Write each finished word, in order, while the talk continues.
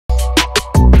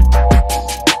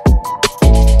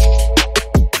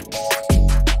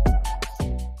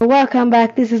Welcome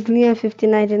back. This is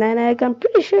Liam5099. I'm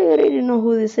pretty sure you already know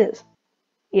who this is.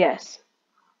 Yes,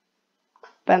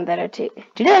 Pantheratic.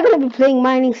 Today I'm going to be playing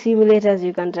Mining Simulator, as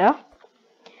you can tell.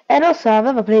 And also, I've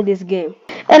never played this game.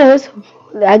 Anyways,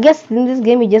 I guess in this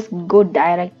game you just go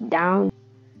direct down.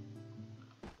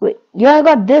 Wait, you only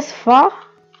got this far?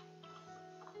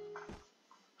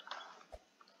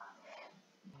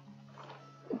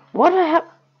 What do I have?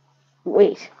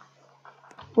 Wait,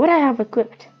 what do I have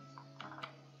equipped?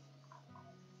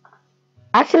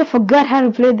 I actually forgot how to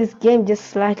play this game just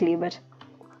slightly, but...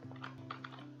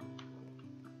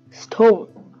 Stone.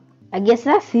 I guess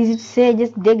that's easy to say,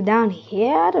 just dig down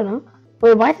here, I don't know.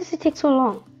 Wait, why does it take so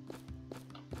long?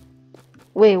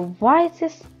 Wait, why is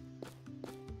this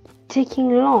taking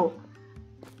long?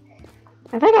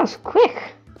 I thought I was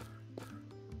quick.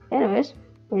 Anyways,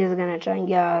 I'm just gonna try and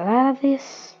get out of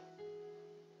this.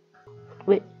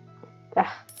 Wait,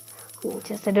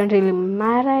 it don't really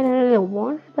matter, I don't really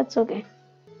want it, but it's okay.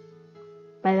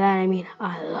 By that I mean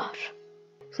a lot.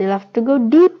 So you'll have to go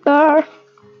deeper.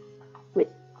 Wait,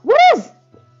 what is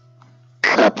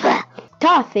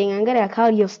starting? I'm gonna call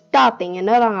you starting and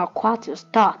not gonna call you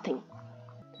starting.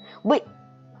 Wait,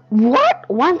 what?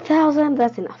 1,000?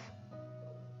 That's enough.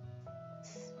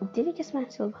 Did you just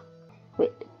mine silver?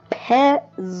 Wait,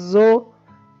 Pezotite.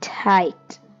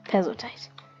 Pezotite.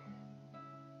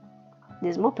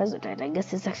 There's more Pezotite. I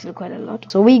guess it's actually quite a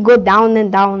lot. So we go down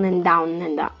and down and down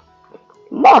and down.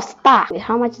 More star. Wait,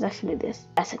 how much is actually this?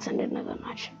 600, not that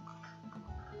much.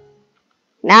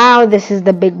 Now this is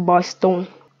the big boy stone.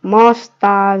 More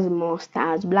stars,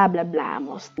 blah blah blah.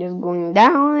 More stars. Just going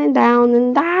down and down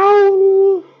and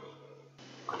down.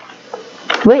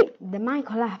 Wait, the mine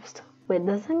collapsed. Wait,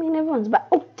 does that mean everyone's back?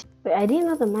 Oh, wait, I didn't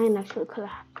know the mine actually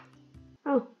collapsed.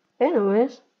 Oh,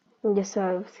 anyways, I'm just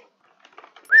sort of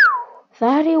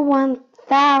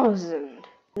 31,000.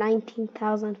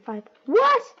 19,005.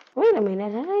 What? Wait a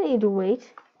minute, I need to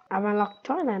wait. I've unlocked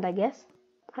Toyland, I guess.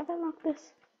 Have I unlocked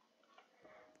this?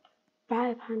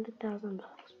 500,000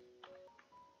 blocks.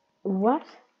 What?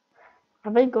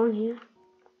 Have I gone here?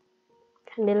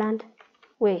 Candyland?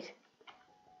 Wait.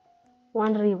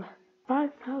 One river.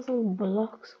 5,000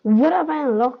 blocks. What have I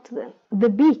unlocked then? The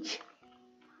beach.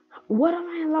 What have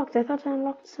I unlocked? I thought I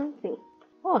unlocked something.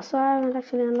 Oh, so I haven't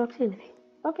actually unlocked anything.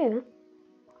 Okay then.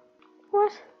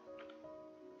 What?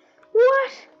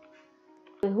 What?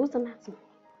 Wait, who's the maximum?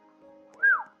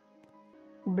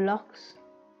 Blocks.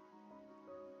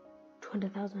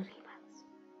 200,000 rebats.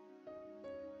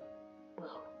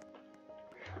 Whoa.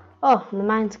 Oh, the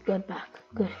mine's good back.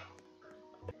 Good.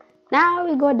 Now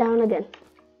we go down again.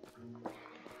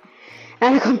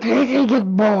 And I completely get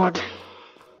bored.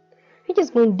 We're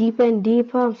just going deeper and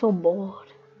deeper. I'm so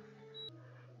bored.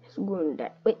 Just going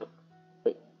that. Wait.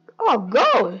 Oh,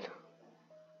 gold!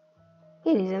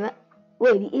 It isn't that.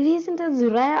 Wait, it isn't as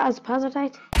rare as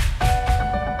Pezotite?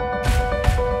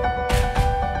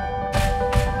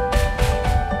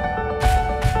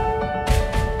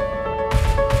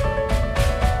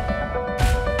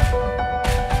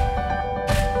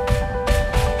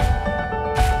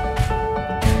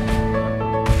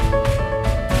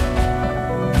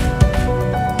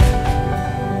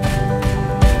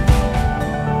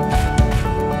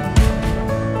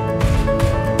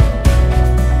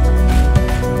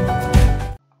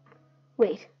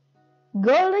 Wait,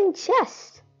 golden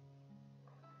chest.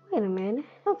 Wait a minute,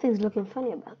 something's looking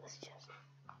funny about this chest.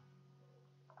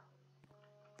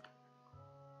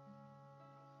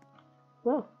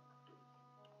 Whoa.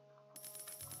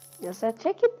 Just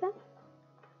check it then.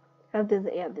 Oh, this is the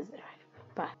right.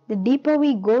 But the deeper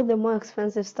we go, the more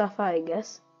expensive stuff are, I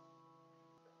guess.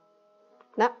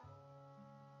 Now,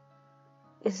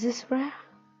 is this rare?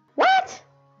 What?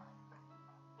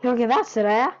 Okay, that's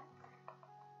rare.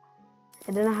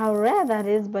 I don't know how rare that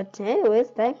is, but anyways,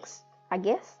 thanks, I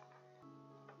guess.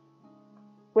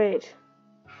 Wait.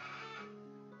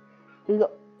 We go.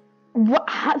 What?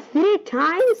 3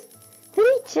 times?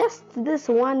 3 chests this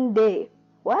one day.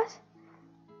 What?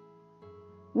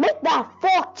 Make that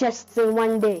 4 chests in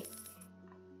one day.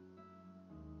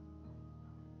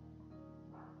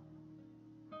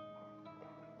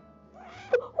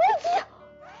 Wait,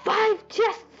 5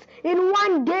 chests in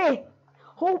one day.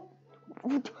 Oh.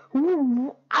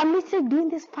 I missed doing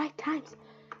this 5 times.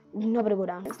 Nobody go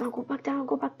down. Let's not go back down.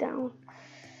 Go back down.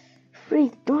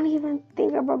 Freak, don't even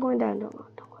think about going down. Don't go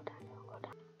down.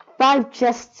 5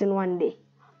 chests in one day.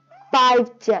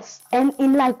 5 chests. And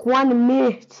in like 1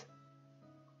 minute.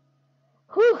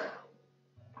 Whew.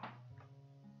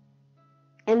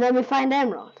 And then we find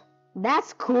emerald.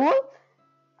 That's cool.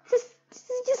 This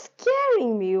is just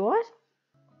scaring me. What?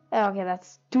 Okay,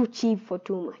 that's too cheap for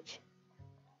too much.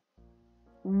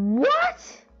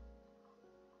 What?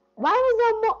 Why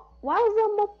was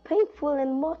that more painful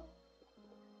and more?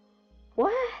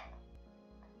 What?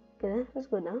 Okay, then let's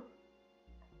go down.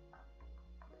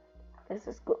 Let's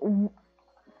just go.